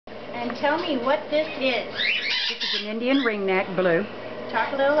And tell me what this is. This is an Indian ringneck blue.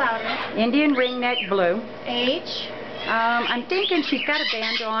 Talk a little louder. Indian ringneck blue. Age? I'm thinking she's got a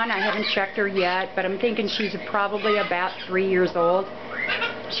band on. I haven't checked her yet, but I'm thinking she's probably about 3 years old.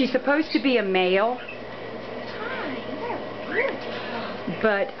 She's supposed to be a male.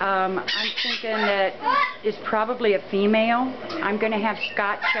 But I'm thinking that it's probably a female. I'm going to have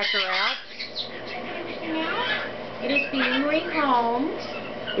Scott check her out. It is being rehomed.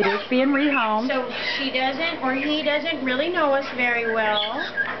 It is being rehomed. So she doesn't, or he doesn't really know us very well.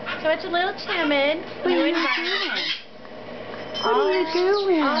 So it's a little timid. What are you doing? What are you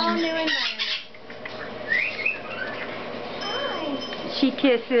doing? All new environment. Hi. She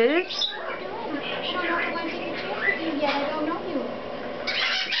kisses. I don't know if I want to take a chance with you yet. I don't know you.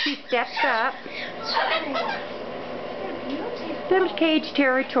 She steps up. Beautiful. Little cage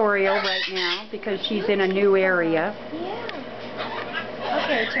territorial right now because she's in a new area. Yeah.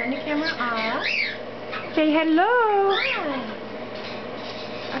 Okay, turn the camera off. Say hello.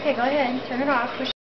 Hi. Okay, go ahead. Turn it off. Push